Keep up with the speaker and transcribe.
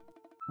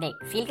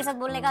देख, फील के साथ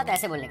बोलने का तो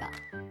ऐसे बोलने का,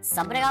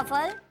 सब्र का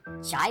फल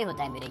चाय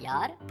होता है मेरे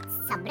यार।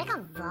 सब्र का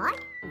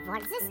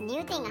व्हाट्स दिस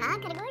न्यू थिंग? हाँ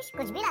खरगोश,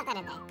 कुछ भी लाता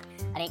रहता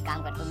है। अरे एक काम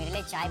कर, तू मेरे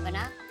लिए चाय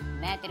बना,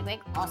 मैं तेरे को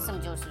एक ऑसम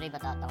जोक स्टोरी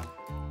बताता हूँ।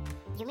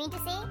 यू मीन टू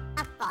से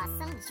अ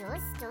ऑसम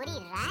जोक स्टोरी,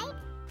 राइट?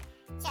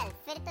 चल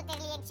फिर तो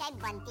तेरे लिए एक चाय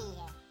बनती ही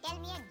है।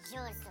 Tell me a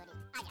joke story,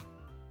 आजा।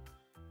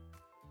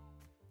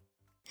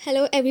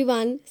 Hello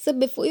everyone. So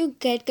before you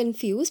get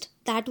confused,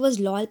 that was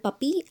Lol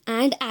Puppy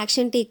and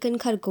Action Taken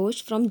Khargosh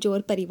from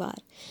Jor Parivar.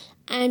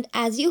 And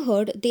as you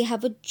heard, they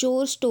have a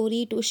Jor story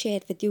to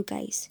share with you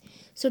guys.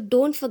 So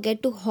don't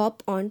forget to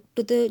hop on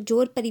to the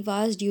Jor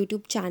Parivar's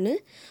YouTube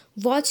channel.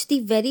 Watch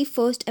the very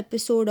first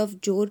episode of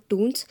Jor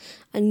Toons,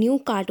 a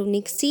new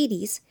cartoonic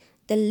series.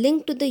 The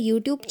link to the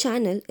YouTube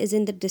channel is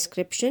in the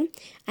description,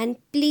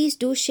 and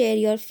please do share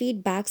your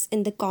feedbacks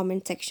in the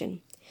comment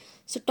section.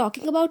 So,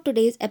 talking about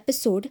today's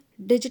episode,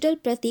 Digital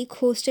Pratik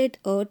hosted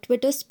a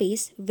Twitter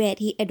space where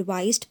he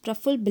advised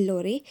Praful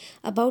Bilore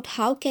about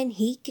how can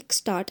he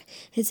kickstart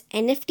his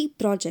NFT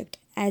project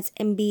as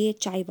MBA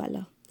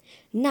Chaiwala.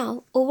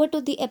 Now, over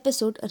to the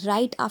episode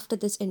right after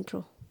this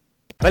intro.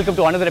 Welcome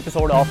to another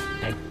episode of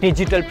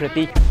Digital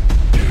Pratik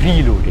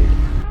Reloaded.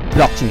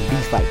 Blockchain,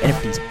 DeFi,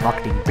 NFTs,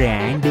 marketing,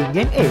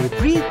 branding and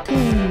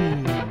everything.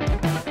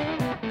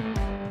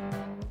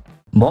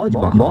 मौज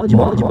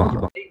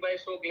प्रतीक भाई,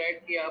 so glad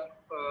कि आप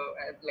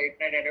light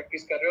night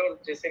NFTs कर रहे हो। और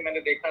जैसे मैंने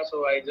देखा,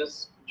 सो I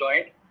just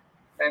joined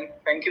and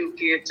thank you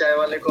कि चाय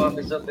वाले को आप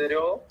इज्जत दे रहे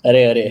हो।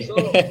 अरे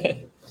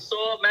सो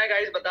मैं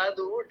गाइस बता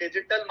दूं,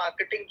 डिजिटल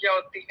मार्केटिंग क्या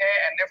होती है,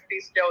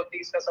 एनएफटीज क्या होती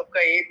है, इसका सबका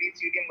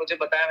ABCD मुझे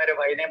बताया मेरे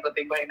भाई ने,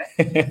 प्रतीक भाई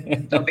ने।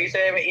 तभी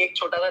से एक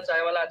छोटा सा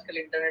चाय वाला आजकल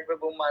इंटरनेट पे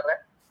बूम मार रहा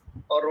है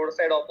और रोड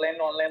साइड ऑफलाइन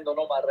ऑनलाइन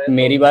दोनों मार रहे हैं।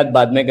 मेरी बात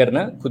बाद में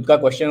करना, खुद का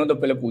क्वेश्चन हो तो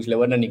पहले पूछ ले,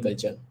 वरना निकल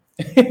चल।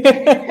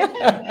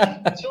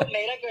 So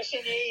मेरा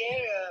क्वेश्चन यही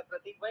है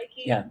प्रतीक भाई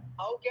कि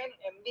how can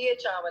MBA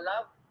Chawla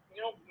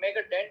make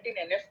a dent in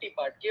NFT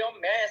part, कि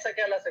मैं ऐसा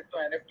क्या ला सकता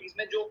हूँ NFTs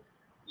में, जो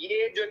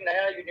ये जो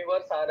नया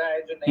यूनिवर्स आ रहा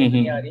है, जो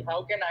नई आ रही,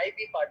 how can I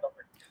B part of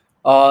it?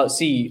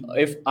 See,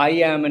 if I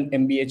am an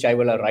MBA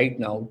Chaiwala right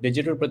now,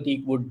 Digital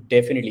Pratik would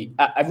definitely,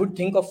 I would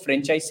think of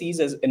franchisees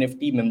as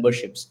NFT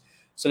memberships.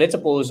 So let's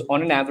suppose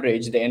on an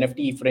average, the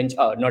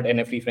not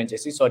NFT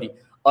franchisees, sorry,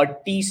 a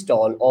tea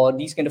stall or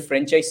these kind of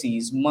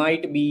franchisees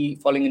might be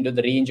falling into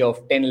the range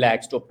of 10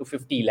 lakhs to up to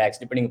 50 lakhs,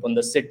 depending upon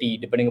the city,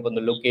 depending upon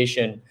the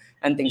location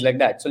and things like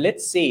that. So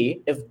let's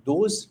say if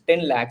those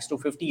 10 lakhs to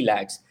 50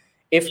 lakhs,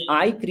 if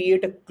I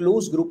create a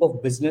close group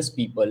of business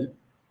people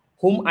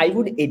whom I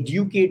would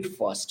educate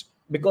first,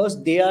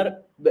 because they are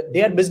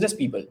business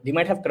people. They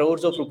might have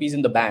crores of rupees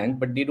in the bank,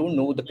 but they don't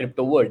know the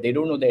crypto world. They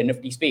don't know the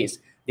NFT space.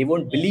 They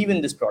won't believe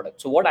in this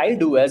product. So what I'll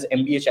do as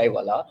MBA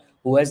Chaiwala,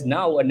 who has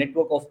now a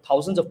network of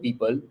thousands of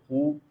people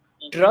who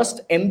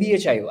trust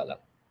MBA Chaiwala,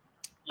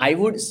 I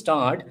would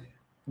start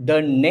the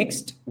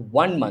next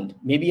 1 month,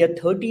 maybe a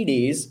 30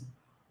 days,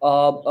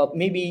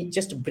 maybe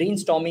just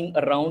brainstorming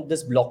around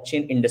this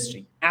blockchain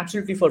industry,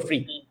 absolutely for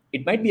free.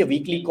 It might be a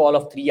weekly call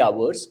of 3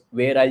 hours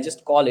where I'll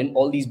just call in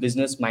all these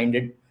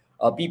business-minded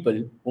people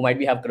who might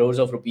have crores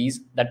of rupees.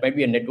 That might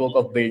be a network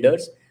of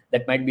builders.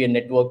 That might be a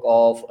network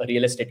of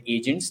real estate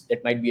agents.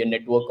 That might be a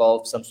network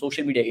of some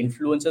social media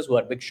influencers who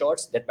are big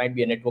shots. That might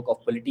be a network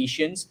of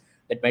politicians.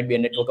 That might be a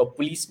network of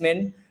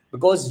policemen.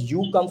 Because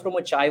you come from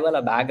a chai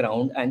wala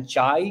background and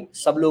chai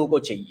sab logo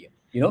ko chahiye,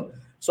 you know.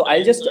 So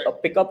I'll just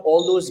pick up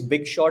all those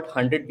big shot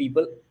 100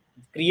 people,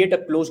 create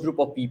a close group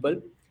of people,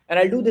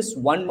 and I'll do this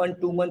 1 month,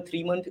 2 month,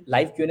 3 month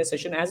live Q&A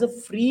session as a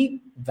free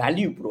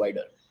value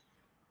provider.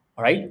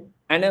 All right.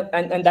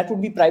 And that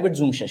would be private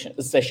Zoom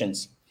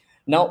sessions.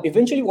 Now,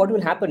 eventually what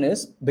will happen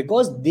is,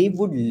 because they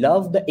would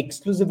love the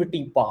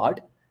exclusivity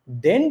part,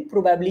 then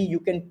probably you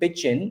can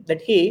pitch in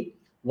that, hey,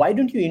 why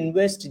don't you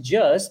invest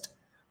just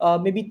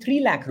maybe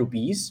 3 lakh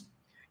rupees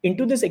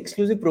into this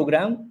exclusive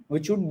program,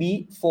 which would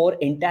be for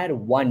entire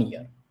 1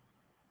 year.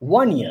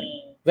 1 year,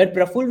 where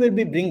Praful will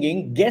be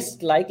bringing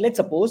guests like,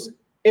 let's suppose,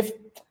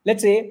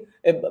 let's say,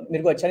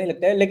 मेरे को अच्छा नहीं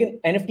लगता है, लेकिन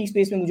NFT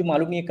space में मुझे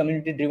मालूम नहीं है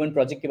कम्युनिटी ड्रिवन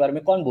प्रोजेक्ट के बारे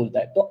में कौन बोलता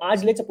है। तो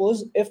आज let's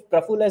suppose if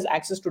Praful has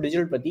access to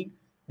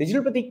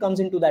Digital Pratik comes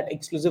into that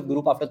exclusive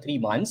group after 3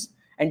 months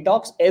and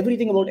talks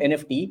everything about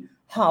NFT,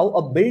 how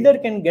a builder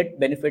can get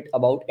benefit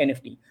about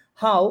NFT,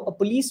 how a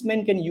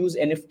policeman can use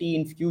NFT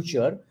in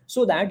future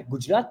so that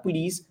Gujarat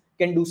police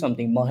can do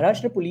something,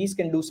 Maharashtra police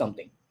can do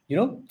something,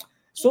 you know.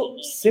 So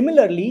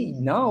similarly,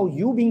 now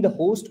you being the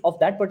host of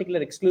that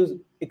particular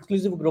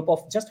exclusive group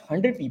of just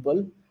 100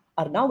 people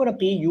are now going to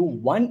pay you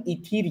 1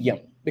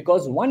 Ethereum,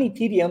 because 1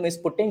 Ethereum is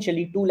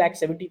potentially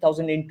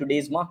 2,70,000 in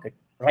today's market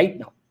right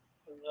now.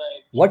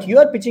 Right. What you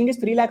are pitching is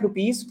 3 lakh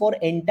rupees for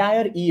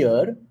entire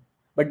year,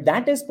 but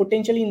that is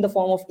potentially in the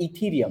form of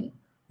Ethereum.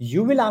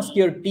 You will ask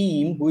your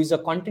team, who is a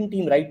content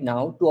team right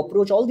now, to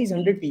approach all these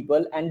 100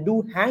 people and do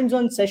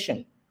hands-on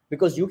session,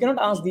 because you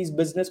cannot ask these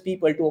business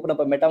people to open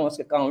up a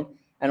MetaMask account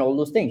and all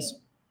those things.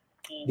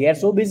 They are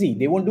so busy,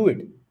 they won't do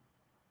it.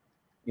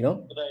 You know,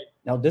 right.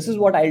 Now this is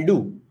what I'll do.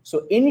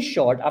 So in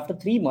short, after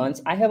 3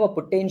 months, I have a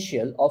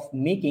potential of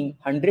making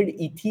 100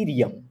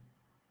 Ethereum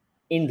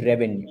in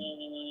revenue.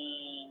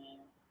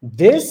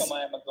 जो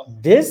कमाया मतलब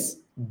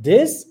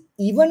This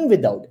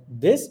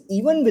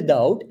even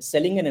without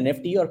selling an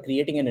NFT or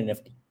creating an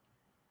NFT.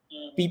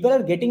 People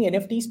are getting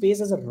NFT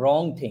space as a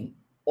wrong thing.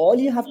 All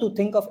you have to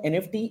think of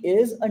NFT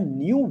is a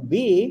new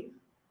way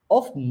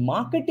of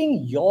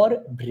marketing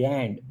your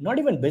brand, not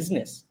even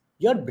business,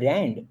 your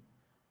brand.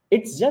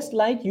 It's just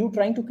like you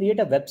trying to create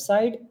a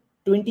website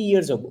 20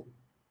 years ago,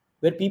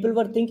 where people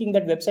were thinking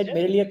that website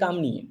मेरे लिए काम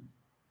नहीं है.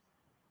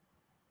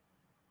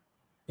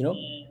 You know?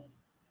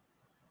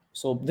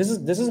 So this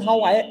is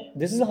how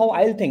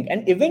I'll think,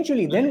 and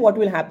eventually then what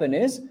will happen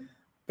is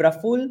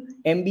Praful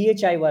MBA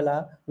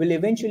Chaiwala will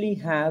eventually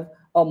have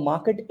a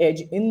market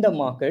edge in the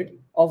market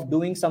of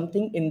doing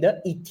something in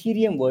the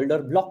Ethereum world or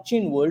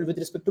blockchain world with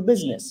respect to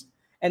business,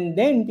 and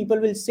then people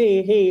will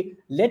say, hey,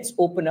 let's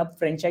open up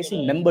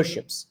franchising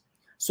memberships.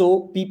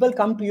 So people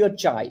come to your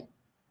chai,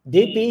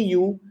 they pay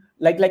you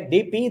like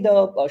they pay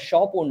the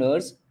shop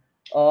owners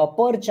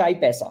per chai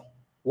paisa.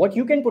 What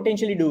you can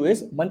potentially do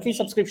is monthly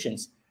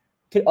subscriptions,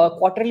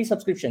 quarterly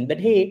subscription, that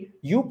hey,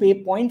 you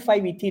pay 0.5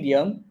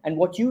 Ethereum and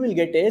what you will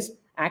get is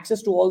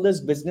access to all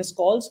these business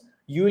calls.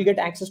 You will get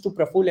access to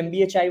Praful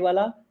MBA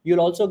Chaiwala. You'll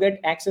also get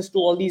access to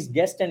all these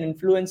guests and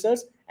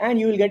influencers, and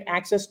you will get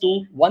access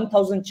to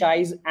 1,000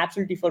 chais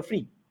absolutely for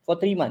free for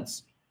 3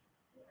 months.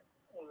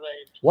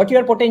 right. What you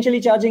are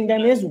potentially charging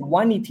them is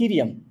 1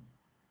 Ethereum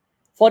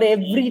for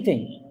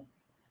everything.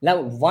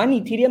 Now, 1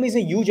 Ethereum is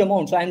a huge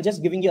amount, so I'm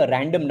just giving you a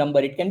random number.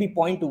 It can be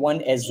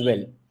 0.1 as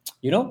well.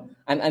 You know,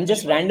 I'm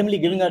just randomly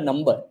giving a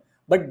number.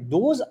 But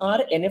those are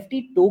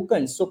NFT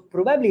tokens. So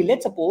probably,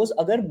 let's suppose,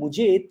 अगर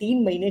मुझे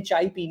 3 महीने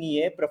चाय पीनी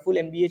है Praful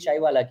MBA चाय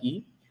वाला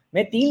की,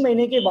 मैं 3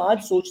 महीने के बाद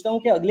सोचता हूँ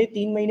कि अगले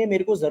 3 महीने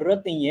मेरे को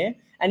जरूरत नहीं है,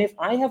 and if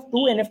I have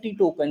 2 NFT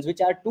tokens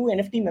which are 2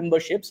 NFT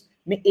memberships,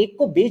 मैं एक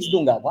को बेच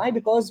दूंगा. Why?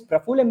 Because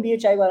प्रफुल MBA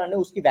चाय वाला ने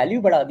उसकी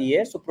वैल्यू बढ़ा दी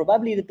है. So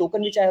probably the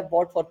token which I have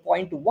bought for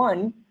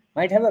 0.1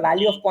 might have a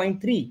value of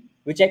 0.3,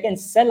 which I can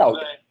sell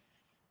out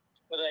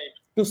Right.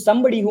 to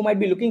somebody who might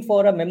be looking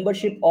for a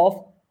membership of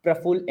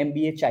Praful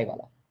MBA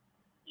Chaiwala.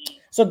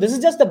 So this is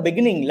just the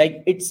beginning.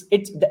 Like it's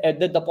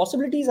the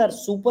possibilities are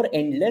super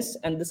endless,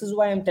 and this is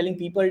why I'm telling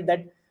people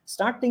that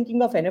start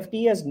thinking of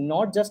NFT as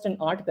not just an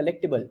art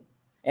collectible.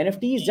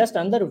 NFT is just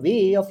another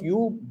way of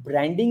you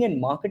branding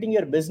and marketing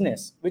your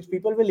business, which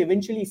people will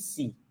eventually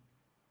see.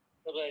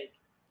 Right.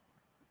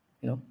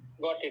 You know.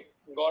 Got it.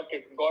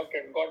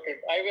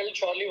 I will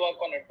surely work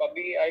on it.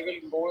 Abhi, I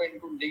will go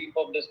into deep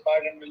of this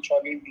part and will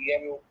surely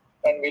DM you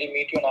and we'll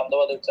meet you in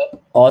Ahmedabad itself.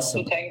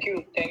 Awesome. So thank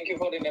you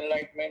for the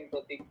enlightenment,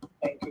 Pratik.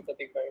 Thank you,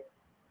 Pratik bhai.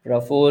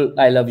 Praful,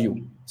 I love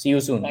you. See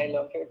you soon. I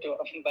love you too.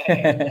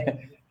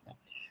 Bye.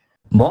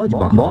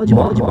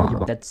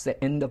 That's the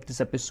end of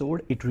this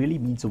episode. It really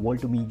means the world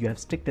to me. You have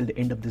stuck till the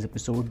end of this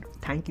episode.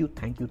 Thank you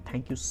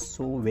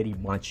so very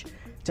much.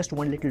 Just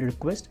one little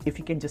request, if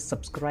you can just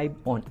subscribe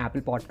on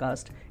Apple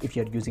Podcast if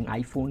you're using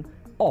iPhone,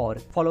 or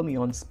follow me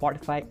on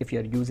Spotify if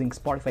you're using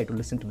Spotify to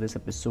listen to this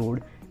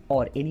episode,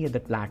 or any other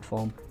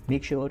platform.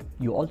 Make sure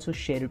you also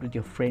share it with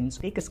your friends.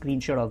 Take a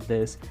screenshot of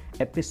this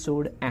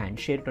episode and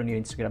share it on your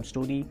Instagram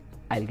story.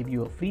 I'll give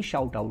you a free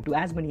shout out to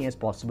as many as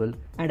possible,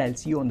 and I'll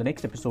see you on the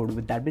next episode.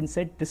 With that being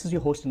said, this is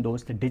your host and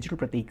host, Digital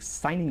Pratik,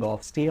 signing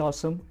off. Stay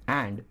awesome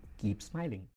and keep smiling.